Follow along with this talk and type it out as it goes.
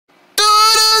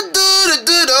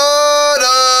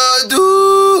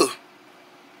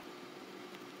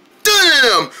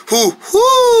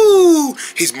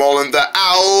He's mauling the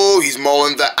owl, he's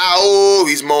mauling the owl,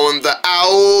 he's mauling the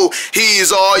owl.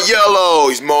 He's all yellow,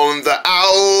 he's mauling the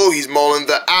owl, he's mauling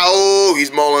the owl,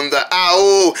 he's mauling the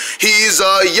owl. He's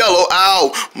a yellow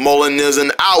owl. Mullen is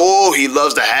an owl, he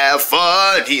loves to have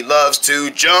fun, he loves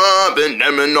to jump and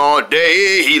lemon all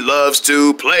day, he loves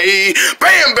to play.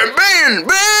 Bam, bam, bam,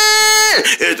 bam!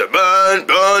 It's a bun,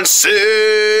 bun, say,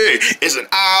 it's an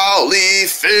owly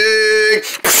thing.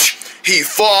 He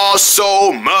falls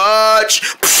so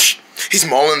much. He's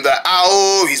mauling the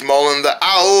owl, he's mauling the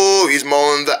owl, he's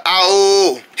mauling the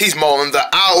owl, he's mauling the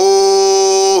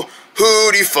owl.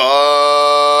 Hootie fun.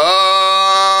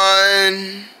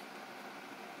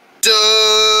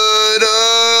 Da, da,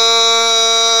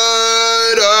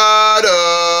 da, da.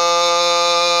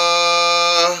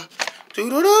 Do,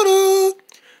 do, do, do.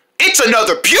 It's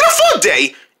another beautiful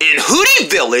day in Hootie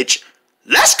Village.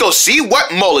 Let's go see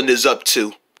what Mullen is up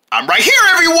to. I'm right here,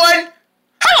 everyone!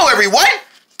 Hello, everyone!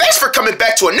 Thanks for coming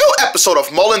back to a new episode of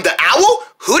Mullen the Owl,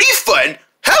 Hootie Fun.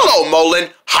 Hello, Mullen.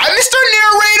 Hi, Mr.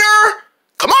 Narrator!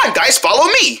 Come on, guys, follow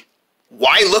me.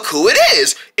 Why, look who it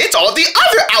is. It's all the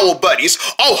other owl buddies.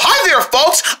 Oh, hi there,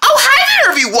 folks. Oh, hi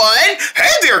there, everyone.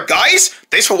 Hey there, guys.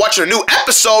 Thanks for watching a new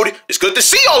episode. It's good to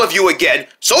see all of you again.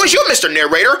 So is you, Mr.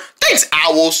 Narrator. Thanks,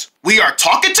 owls. We are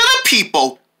talking to the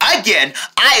people. Again,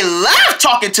 I love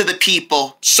talking to the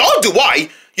people. So do I.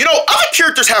 You know, other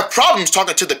characters have problems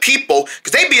talking to the people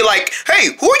because they be like,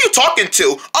 hey, who are you talking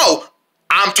to? Oh,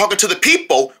 I'm talking to the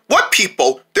people. What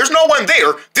people? There's no one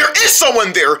there. There is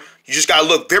someone there. You just gotta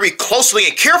look very closely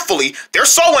and carefully. There's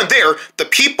someone there. The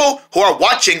people who are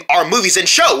watching our movies and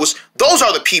shows, those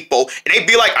are the people. And they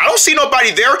be like, I don't see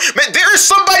nobody there. Man, there is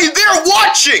somebody there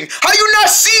watching. How do you not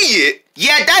see it?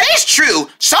 Yeah, that is true.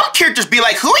 Some characters be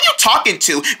like, who are you talking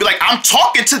to? Be like, I'm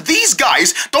talking to these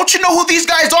guys. Don't you know who these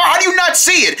guys are? How do you not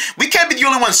see it? We can't be the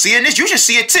only ones seeing this. You should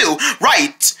see it too.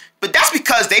 Right. But that's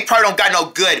because they probably don't got no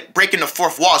good breaking the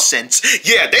fourth wall sense.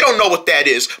 Yeah, they don't know what that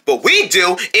is. But we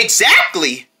do.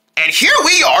 Exactly. And here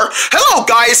we are. Hello,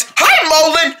 guys. Hi,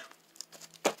 Mullen.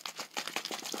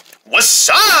 What's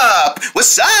up?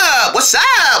 What's up? What's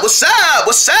up? What's up?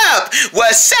 What's up?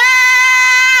 What's up?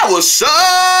 What's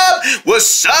up?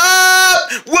 What's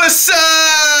up? What's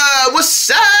up?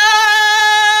 What's up?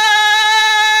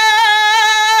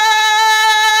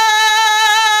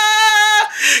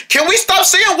 Can we stop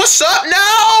saying what's up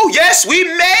now? Yes, we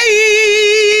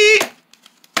may.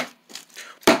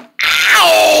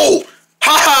 Ow!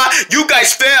 Haha, you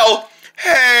guys fell.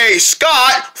 Hey,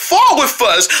 Scott, fall with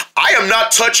us. I am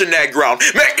not touching that ground.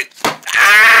 Man,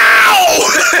 ow!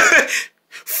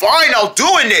 Fine, I'll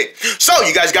doing it. So,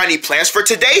 you guys got any plans for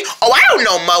today? Oh, I don't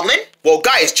know, Mullen. Well,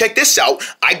 guys, check this out.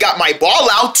 I got my ball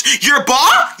out. Your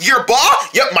ball? Your ball?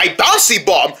 Yep, my bouncy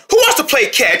ball. Who wants to play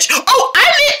catch? Oh,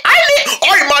 I'm it.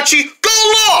 All right, Machi, go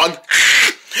along.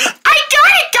 I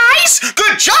got it, guys.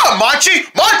 Good job, Machi.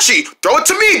 Machi, throw it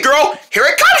to me, girl. Here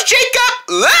it comes, Jacob.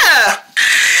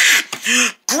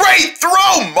 Great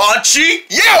throw, Machi.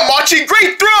 Yeah, Machi,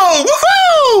 great throw.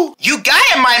 Woohoo! You got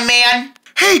it, my man.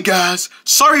 Hey guys,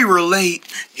 sorry we're late.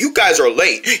 You guys are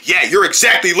late. Yeah, you're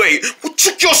exactly late. What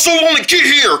took you so long to get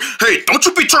here? Hey, don't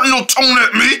you be turning no tone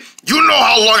at me. You know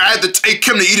how long I had to take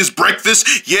him to eat his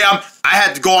breakfast? Yeah, I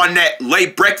had to go on that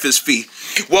late breakfast fee.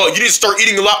 Well, you need to start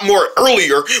eating a lot more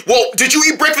earlier. Well, did you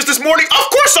eat breakfast this morning? Of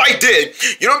course I did.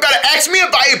 You don't gotta ask me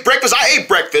if I ate breakfast. I ate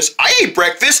breakfast. I ate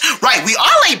breakfast. Right, we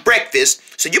all ate breakfast.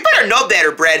 So you better know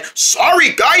better, Brad.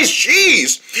 Sorry, guys,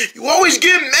 jeez. You always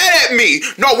get mad at me.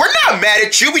 No, we're not mad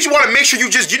at you. We just want to make sure you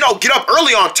just, get up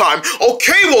early on time.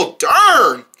 Okay, well,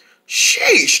 darn.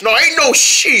 Sheesh. No, ain't no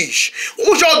sheesh. What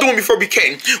was y'all doing before we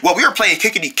came? Well, we were playing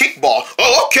kickity kickball.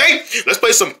 Oh, okay. Let's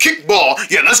play some kickball.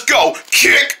 Yeah, let's go.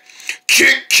 Kick.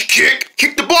 Kick, kick, kick.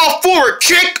 Kick the ball forward.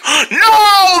 Kick.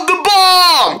 No, the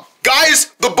ball. Guys,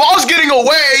 the ball's getting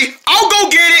away. I'll go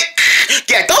get it.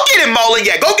 Yeah, go get it, Mullen.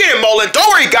 Yeah, go get it, Mullen. Don't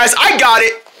worry, guys. I got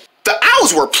it. The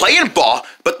Owls were playing ball,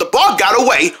 but the ball got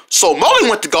away, so Mullen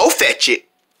went to go fetch it.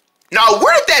 Now,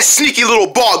 where did that sneaky little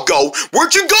ball go?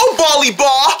 Where'd you go, Bally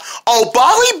Ball? Oh,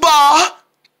 Bally Ball.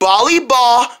 Bally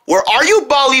Ball. Where are you,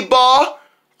 Bally Ball?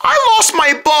 I lost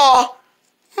my ball.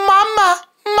 Mama.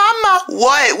 Mama.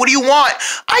 What? What do you want?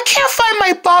 I can't find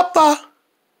my papa.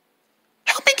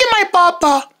 Help me get my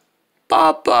papa.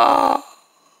 Papa.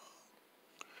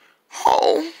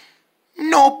 Oh,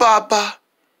 no, Baba.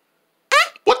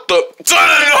 What the?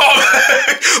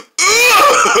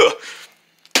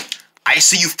 I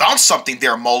see you found something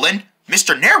there, Mullen.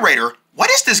 Mr. Narrator, what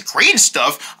is this green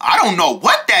stuff? I don't know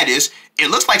what that is.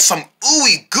 It looks like some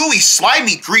ooey gooey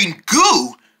slimy green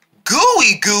goo.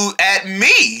 Gooey goo at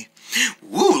me.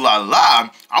 Ooh la la.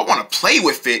 I want to play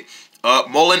with it.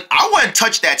 Mullen, I wouldn't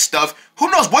touch that stuff. Who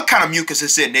knows what kind of mucus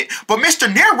is in it? But Mr.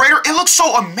 Narrator, it looks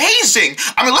so amazing.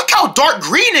 I mean, look how dark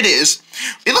green it is.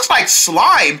 It looks like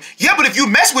slime. Yeah, but if you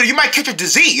mess with it, you might catch a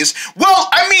disease. Well,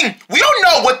 I mean, we don't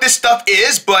know what this stuff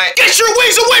is, but get your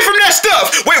wings away from that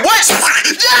stuff. Wait, what?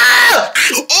 Yeah!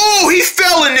 Oh, he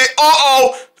fell in it.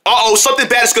 Uh-oh. Uh-oh, something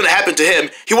bad is gonna happen to him.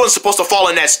 He wasn't supposed to fall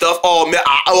in that stuff. Oh, man,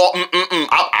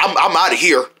 I'm out of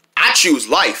here. I choose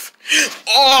life.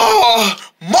 Oh,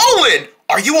 Mullen,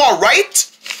 are you all right?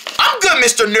 I'm good,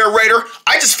 Mr. Narrator.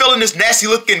 I just fell in this nasty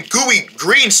looking gooey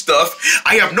green stuff.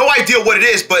 I have no idea what it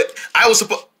is, but I was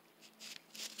supposed...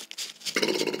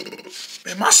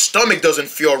 Man, my stomach doesn't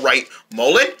feel right.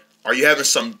 Mullen, are you having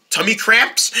some tummy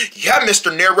cramps? Yeah,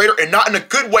 Mr. Narrator, and not in a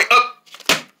good way.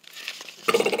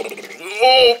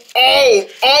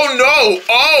 Oh no,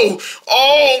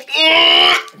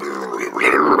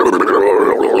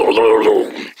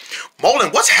 Mullen,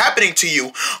 what's happening to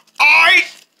you? I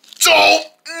don't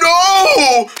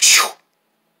know.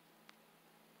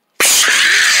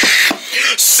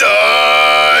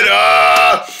 Son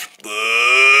of...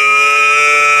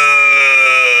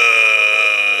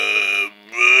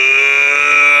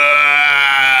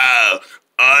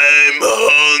 I'm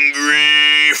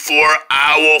hungry for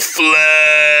owl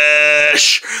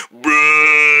flesh.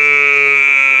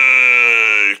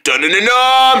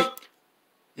 Dun-dun-dun-dun.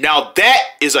 Now that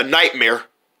is a nightmare.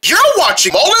 You're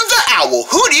watching Mullen the Owl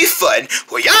Hootie Fun.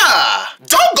 Well, yeah.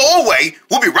 Don't go away.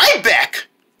 We'll be right back.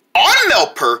 On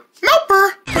Melper. Now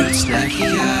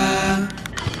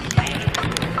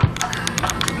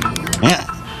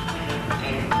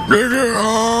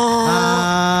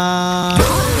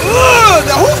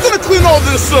who's gonna clean all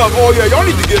this up? Oh yeah, y'all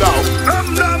need to get out.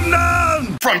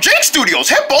 From Jake Studios,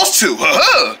 Hippos 2,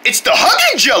 it's the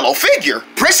Hugging Jello figure.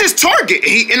 Press his target and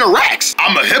he interacts.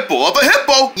 I'm a hippo of a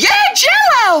hippo. Yeah,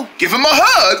 Jello! Give him a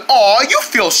hug. Aw, you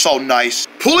feel so nice.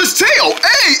 Pull his tail.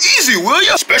 Hey, easy, will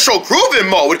ya? Special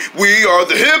grooving mode. We are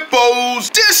the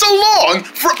hippos. Dance along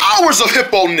for hours of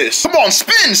hippo-ness. Come on,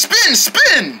 spin, spin,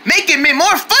 spin. Making me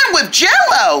more fun with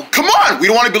Jello. Come on, we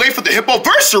don't want to be late for the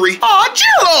hippoversary. Aw,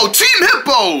 Jello, Team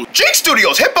Hippo. Jake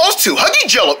Studios, Hippos 2, Hugging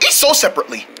Jello, eat sold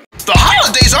separately. The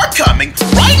holidays are coming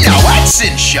right now at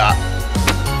Sin Shop.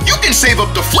 You can save up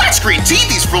to flat screen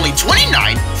TVs for only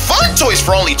 $29, fun toys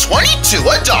for only $22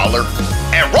 $1,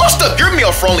 and roast up your meal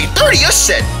for only 30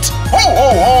 cents. Ho ho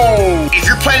ho! If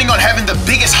you're planning on having the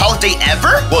biggest holiday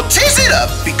ever, well, tiz it up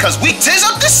because we tiz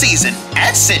up the season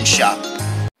at Sin Shop.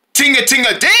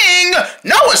 Ting-a-ting-a-ding!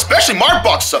 Now especially Mark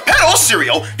Box Sapetto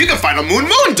cereal, you can find a Moon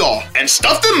doll and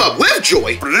stuff them up with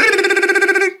joy.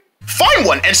 Find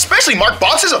one and specially marked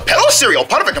boxes of Petto cereal,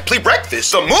 part of a complete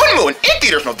breakfast. The Moon in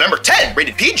theaters November 10,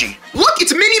 rated PG. Look,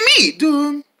 it's Mini Me.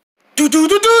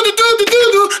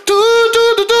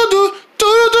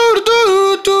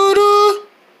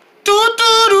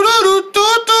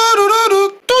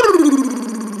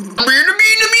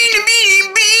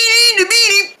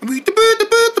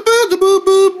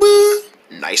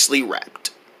 Nicely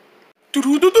wrapped. We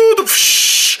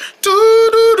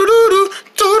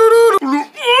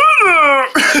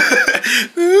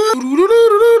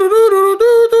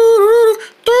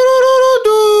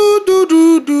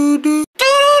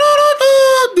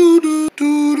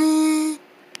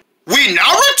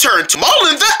now return to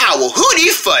Mullen the Owl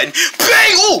Hootie Fun.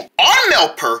 Bang! Ooh, on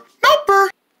Melper.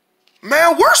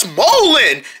 Man, where's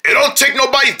Mullen? It don't take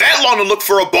nobody that long to look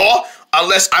for a ball,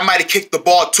 unless I might have kicked the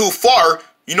ball too far.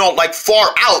 You know, like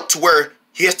far out to where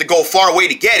he has to go far away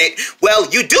to get it. Well,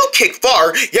 you do kick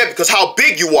far, yeah, because how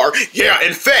big you are. Yeah,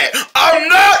 and fat. I'm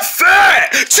not fat!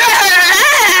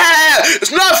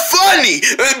 It's not funny.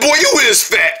 Boy, you is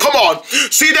fat. Come on.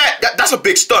 See that? That's a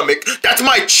big stomach. That's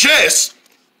my chest.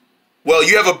 Well,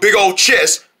 you have a big old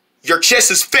chest. Your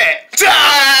chest is fat.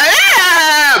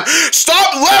 Damn!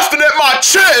 Stop laughing at my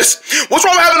chest. What's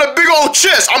wrong with having a big old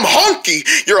chest? I'm hunky.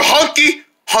 You're hunky?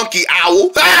 Hunky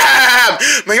owl.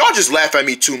 Man, y'all just laugh at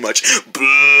me too much.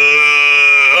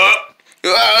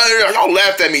 Y'all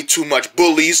laugh at me too much,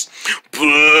 bullies.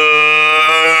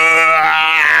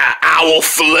 Owl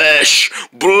flesh.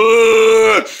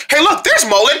 Hey, look, there's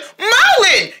Mullen.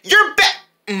 Mullen, you're back.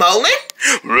 Mullen?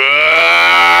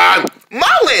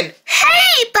 Mullen!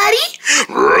 Hey, buddy!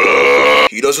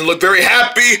 He doesn't look very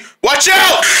happy. Watch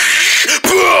out!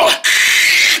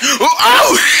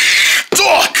 Ow!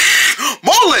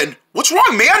 Mullen! What's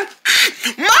wrong, man?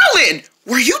 Mullen!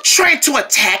 Were you trying to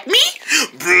attack me?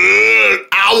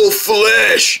 Owl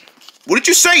flesh! What did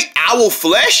you say, owl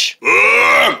flesh?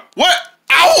 What?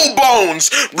 Owl bones!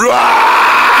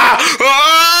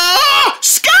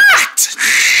 Scott!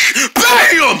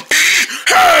 Bam!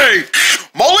 Hey!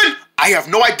 Mullen, I have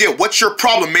no idea what's your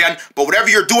problem, man, but whatever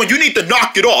you're doing, you need to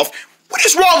knock it off. What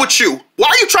is wrong with you? Why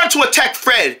are you trying to attack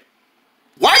Fred?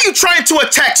 Why are you trying to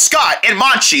attack Scott and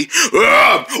Monchi?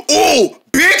 Oh,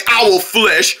 big owl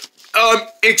flesh.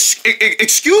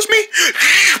 Excuse me?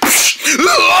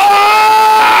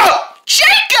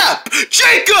 Jacob!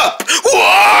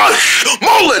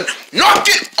 Mullen, knock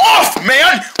it off,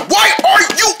 man! Why are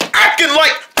you acting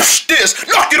like this?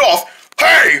 Knock it off!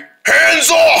 Hey,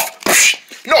 hands off!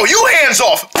 No, you hands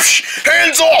off!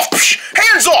 Hands off!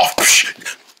 Hands off!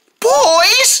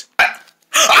 Boys!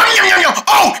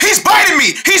 Oh, he's biting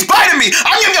me! He's biting me!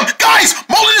 Guys,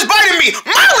 Mullen is biting me!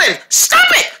 Mullen, stop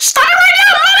it! Stop it right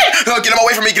now, Mullen! Get him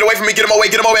away from me! Get away from me! Get him away!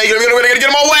 Get him away! Get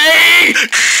him away!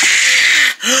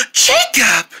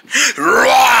 Jacob!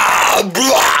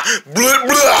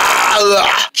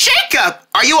 Jacob,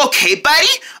 are you okay, buddy?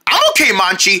 I'm okay,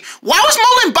 Monchi. Why was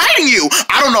Mullen biting you?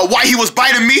 I don't know why he was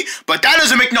biting me, but that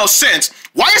doesn't make no sense.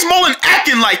 Why is Mullen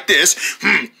acting like this?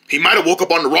 He might have woke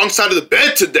up on the wrong side of the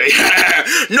bed today.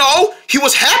 No, he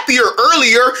was happier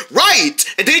earlier, right?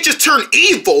 And then he just turned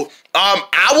evil.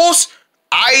 Owls?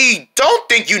 I don't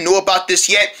think you knew about this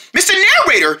yet. Mr.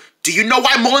 Narrator, do you know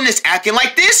why Mullen is acting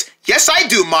like this? Yes, I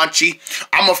do, Monchi.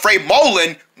 I'm afraid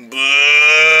Mullen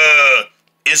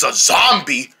is a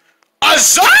zombie. A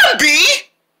zombie?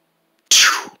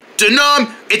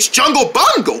 Denum, it's Jungle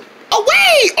Bungle.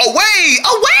 Away!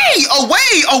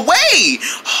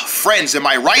 Friends, am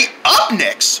I right? Up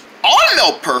next, on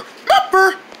Meltper.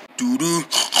 Doo-doo.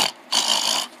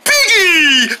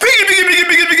 Piggy!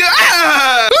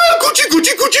 Ah!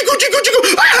 Gucci.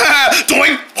 Ah!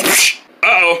 Doing.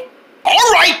 Uh-oh.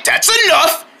 All right, that's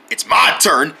enough. It's my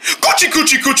turn.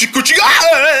 Gucci.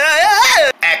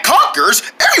 Ah! At Conker's,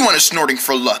 everyone is snorting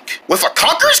for luck with a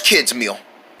Conker's Kids meal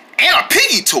and a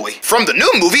piggy toy from the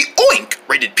new movie Oink,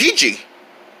 rated PG.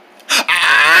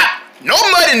 No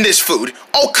mud in this food.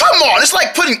 Oh, come on, it's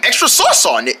like putting extra sauce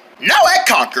on it. Now at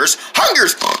Conker's,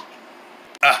 Hunger's.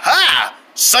 Aha!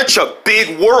 Such a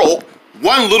big world,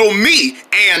 one little me,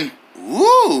 and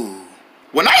ooh.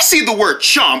 When I see the word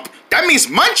chomp, that means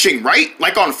munching, right?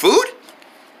 Like on food?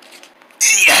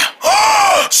 Yeah.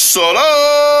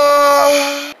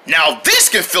 So-da! Now this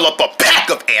can fill up a pack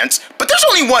of ants, but there's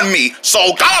only one me,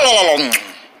 so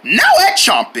now at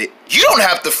Chomp It, you don't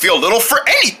have to feel little for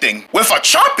anything with a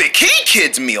Chomp It Kitty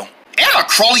Kids meal and a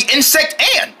crawly insect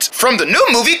ant from the new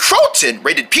movie Croton,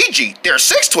 rated PG. There are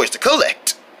 6 toys to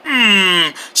collect.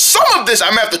 Some of this I'm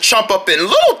gonna have to chomp up in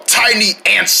little tiny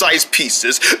ant-sized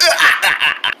pieces.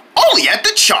 Only at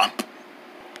the Chomp.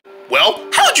 Well,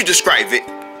 how would you describe it?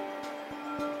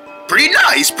 Pretty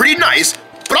nice,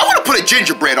 but I want to put a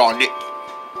gingerbread on it.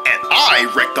 And I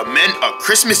recommend a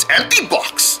Christmas empty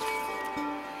box.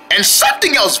 And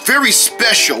something else very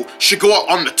special should go out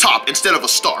on the top instead of a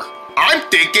star. I'm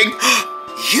thinking,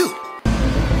 you.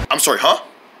 I'm sorry, huh?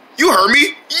 You heard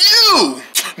me? You!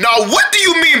 Now what do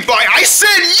you mean by I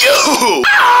said you?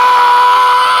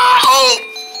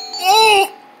 Oh,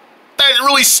 that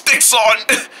really sticks on.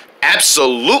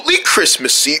 Absolutely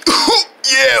Christmassy.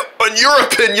 Yeah, in your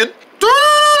opinion.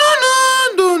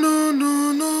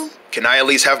 Can I at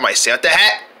least have my Santa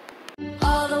hat?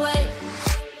 All the way,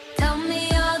 tell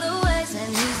me all the ways, and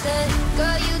you said,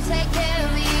 girl, you take care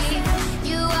of me.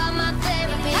 You are my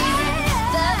therapy,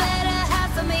 the better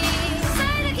half of me.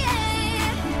 Say it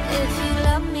again. If you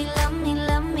love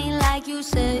me like you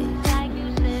said,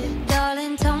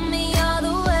 darling, tell me all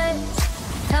the ways,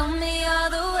 tell me all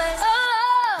the ways.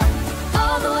 Oh,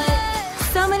 all the ways.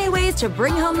 So many ways to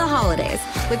bring home the holidays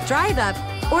with Drive Up,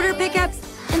 order pickup,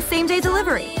 and same-day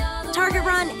delivery. Target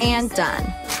Run and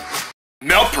done.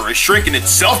 Meltper is shrinking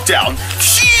itself down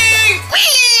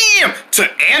to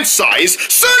ant size.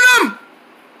 Send them!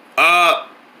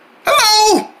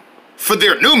 Hello! For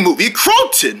their new movie,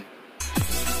 Croton.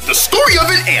 The story of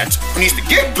an ant who needs to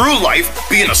get through life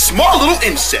being a small little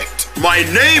insect. My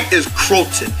name is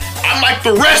Croton. I'm like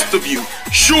the rest of you.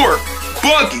 Short,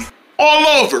 buggy, all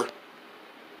over.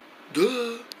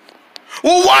 Duh.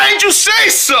 Well, why didn't you say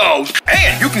so?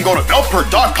 And you can go to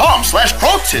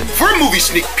meltper.com/Croton for movie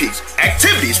sneak peeks,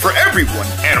 activities for everyone,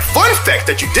 and a fun fact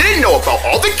that you didn't know about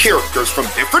all the characters from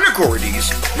different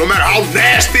Agorities. No matter how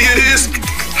nasty it is,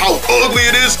 how ugly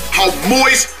it is, how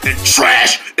moist and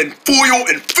trash and foil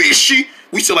and fishy,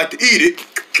 we still like to eat it.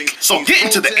 So get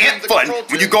into the ant fun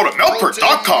when you go to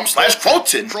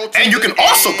meltper.com/Croton. And you can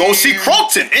also go see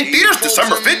Croton in theaters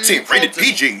December 15th, rated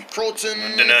PG. Brought to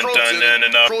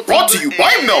you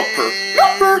by Meltper.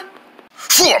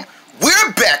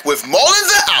 We're back with Mullen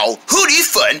the Owl, Hootie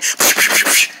Fun.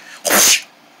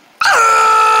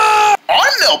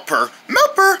 On Meltper.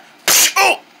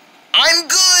 Oh, I'm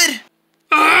good.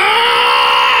 Mullen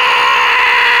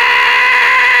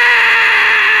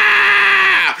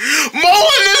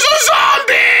is a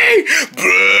zombie!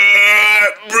 Bruh,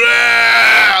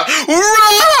 bruh.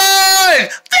 Run!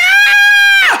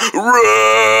 Run!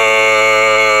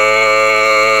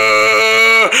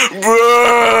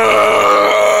 Bruh!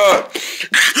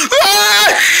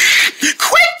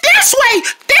 Quick, this way!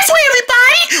 This way,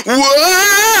 everybody!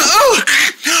 Whoa!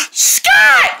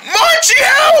 Scott! Margie,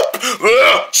 help!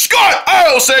 Scott,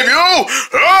 I'll save you!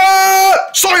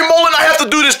 Sorry, Mullen, I have to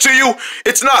do this to you.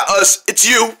 It's not us, it's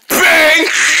you. Bang!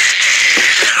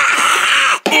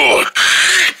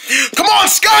 Come on,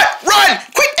 Scott! Run!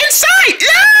 Quick, inside!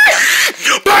 Yeah!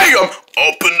 Bam!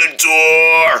 Open the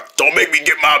door! Don't make me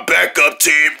get my backup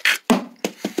team.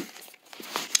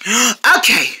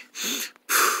 Okay.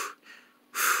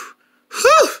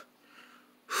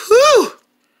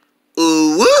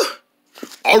 Ooh.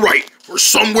 Alright, we're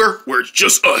somewhere where it's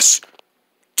just us.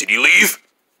 Did he leave?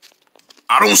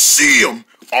 I don't see him.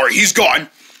 Alright, he's gone.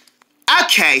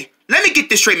 Okay, let me get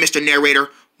this straight, Mr. Narrator.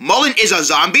 Mullen is a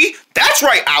zombie? That's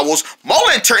right, Owls.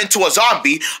 Mullen turned into a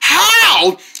zombie.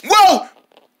 How? Well,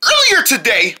 earlier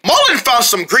today, Mullen found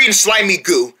some green slimy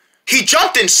goo. He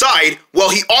jumped inside, well,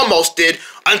 he almost did,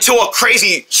 until a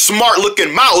crazy,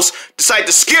 smart-looking mouse decided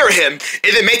to scare him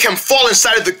and then make him fall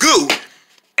inside of the goo.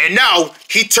 And now,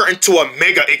 he turned into a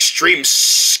mega extreme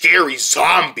scary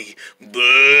zombie.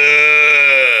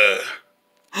 Bleh.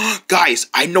 Guys,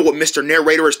 I know what Mr.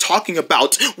 Narrator is talking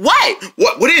about.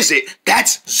 What is it?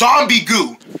 That's zombie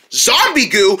goo. Zombie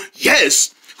goo?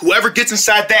 Yes. Whoever gets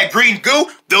inside that green goo,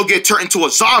 they'll get turned into a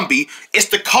zombie. It's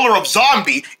the color of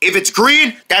zombie. If it's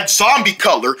green, that's zombie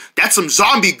color. That's some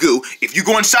zombie goo. If you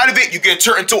go inside of it, you get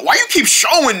turned into it. Why you keep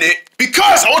showing it?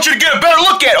 Because I want you to get a better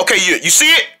look at it. Okay, you see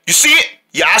it? You see it?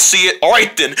 Yeah, I see it. All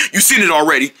right, then. You've seen it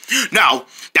already. Now,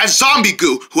 that's zombie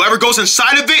goo. Whoever goes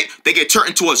inside of it, they get turned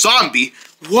into a zombie.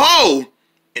 Whoa!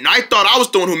 And I thought I was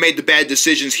the one who made the bad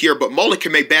decisions here, but Mullen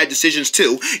can make bad decisions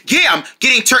too. Yeah, I'm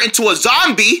getting turned into a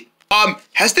zombie.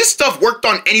 Has this stuff worked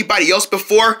on anybody else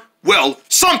before? Well,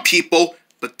 some people,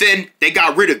 but then they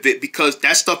got rid of it because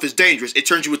that stuff is dangerous. It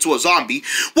turns you into a zombie.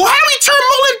 Well, how do we turn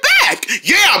Mullen back?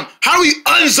 Yeah, how do we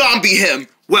unzombie him?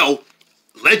 Well,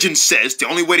 legend says the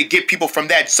only way to get people from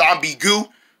that zombie goo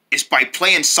is by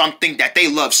playing something that they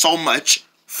love so much.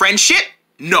 Friendship?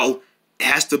 No. It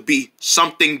has to be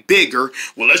something bigger.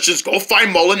 Well, let's just go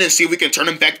find Mullen and see if we can turn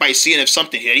him back by seeing if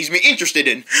something that he's been interested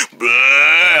in.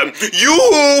 Blam!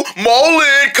 You,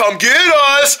 Mullen, come get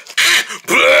us!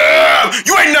 Blam!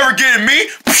 You ain't never getting me!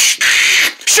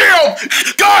 Shield!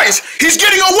 Guys, he's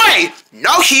getting away!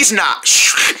 No, he's not.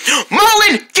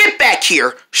 Mullen, get back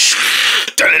here!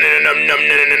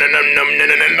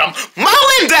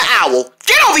 Mullen the owl,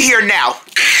 get over here now!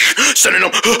 Sending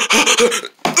him.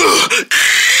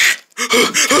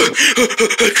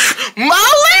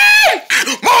 Mullen!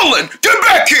 Mullen, get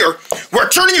back here! We're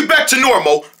turning you back to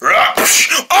normal.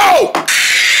 Oh!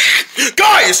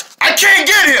 Guys, I can't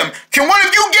get him! Can one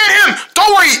of you get him?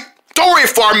 Don't worry,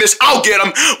 Farmus, I'll get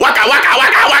him. Waka, waka,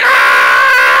 waka,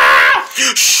 waka!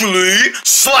 Shlee,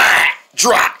 slap,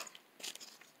 drop.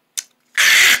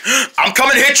 I'm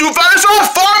coming to hit you, fellas. Oh,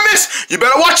 Farmus! You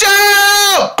better watch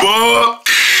out!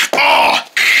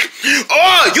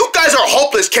 Oh, you guys are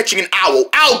hopeless catching an owl.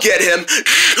 I'll get him.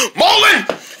 Mullen!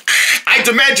 I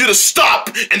demand you to stop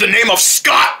in the name of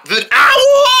Scott the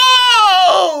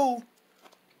Owl!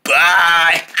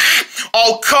 Bye.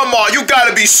 Oh, come on. You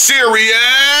gotta be serious.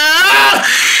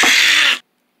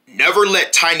 Never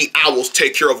let tiny owls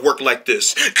take care of work like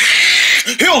this.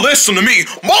 He'll listen to me.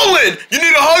 Mullen, you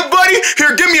need a hug, buddy?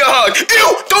 Here, give me a hug.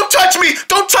 Ew, don't touch me.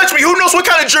 Don't touch me. Who knows what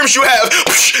kind of germs you have?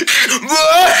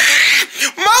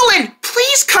 Mullen,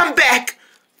 please come back.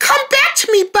 Come back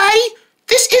to me, buddy.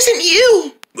 This isn't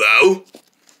you. Oh?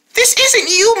 This isn't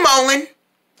you, Mullen.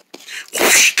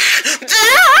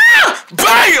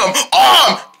 Bam!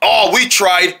 Oh, we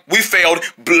tried. We failed.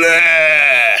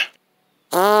 Blah.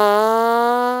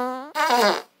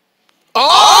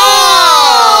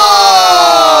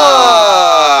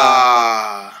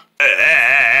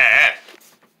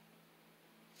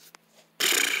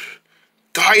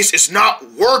 Guys, it's not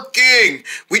working.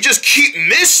 We just keep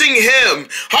missing him.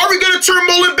 How are we gonna turn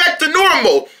Mullen back to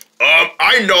normal?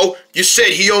 I know. You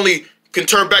said he only can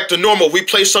turn back to normal. We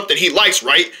play something he likes,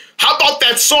 right? How about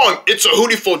that song, It's a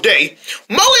Hootiful Day?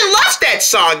 Mullen loves that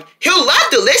song. He'll love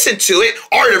to listen to it.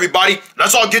 All right, everybody,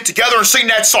 let's all get together and sing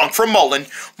that song for Mullen.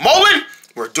 Mullen,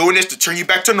 we're doing this to turn you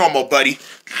back to normal, buddy.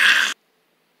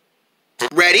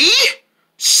 Ready?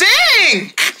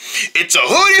 Sing! It's a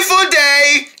hootiful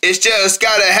day. It's just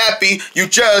gotta happy. You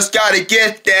just gotta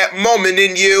get that moment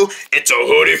in you. It's a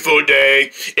hootiful day.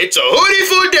 It's a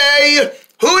hootiful day.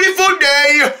 Hootiful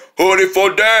day.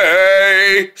 Hootiful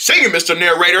day. Sing it, Mr.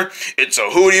 Narrator. It's a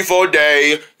hootiful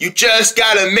day. You just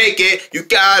gotta make it. You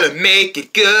gotta make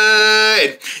it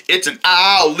good. It's an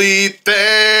owly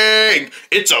thing.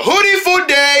 It's a hootiful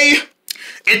day.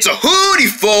 It's a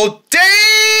hootiful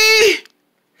day.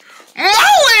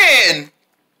 Mullen!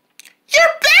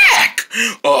 You're back!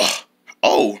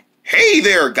 Oh, hey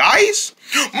there, guys.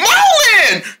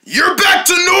 Mullen! You're back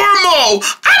to normal!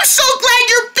 I'm so glad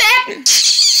you're back!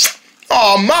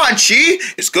 Aw, Monchi,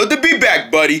 it's good to be back,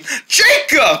 buddy.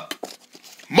 Jacob!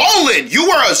 Mullen, you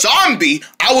were a zombie.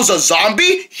 I was a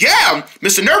zombie? Yeah,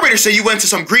 Mr. Narrator said you went to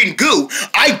some green goo.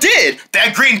 I did.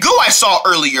 That green goo I saw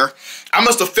earlier. I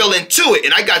must have fell into it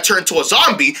and I got turned to a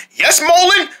zombie. Yes,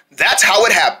 Mullen? That's how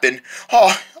it happened.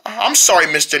 Oh, I'm sorry,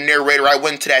 Mr. Narrator, I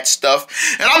went into that stuff.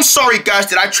 And I'm sorry, guys,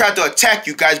 that I tried to attack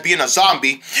you guys being a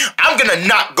zombie. I'm gonna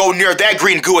not go near that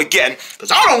green goo again,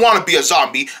 because I don't want to be a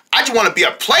zombie. I just want to be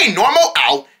a plain normal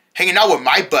owl hanging out with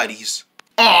my buddies.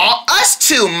 Aw, us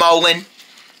too, Mullen.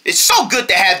 It's so good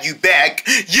to have you back.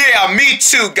 Yeah, me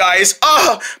too, guys.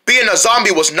 Being a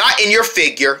zombie was not in your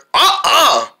figure.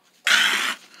 Oh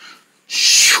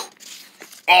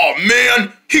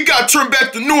man, he got turned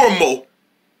back to normal.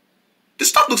 This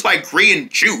stuff looks like green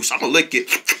juice. I'm gonna lick it.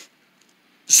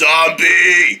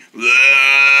 Zombie!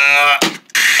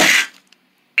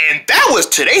 And that was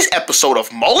today's episode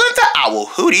of Mullen the Owl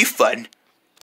Hootie Fun.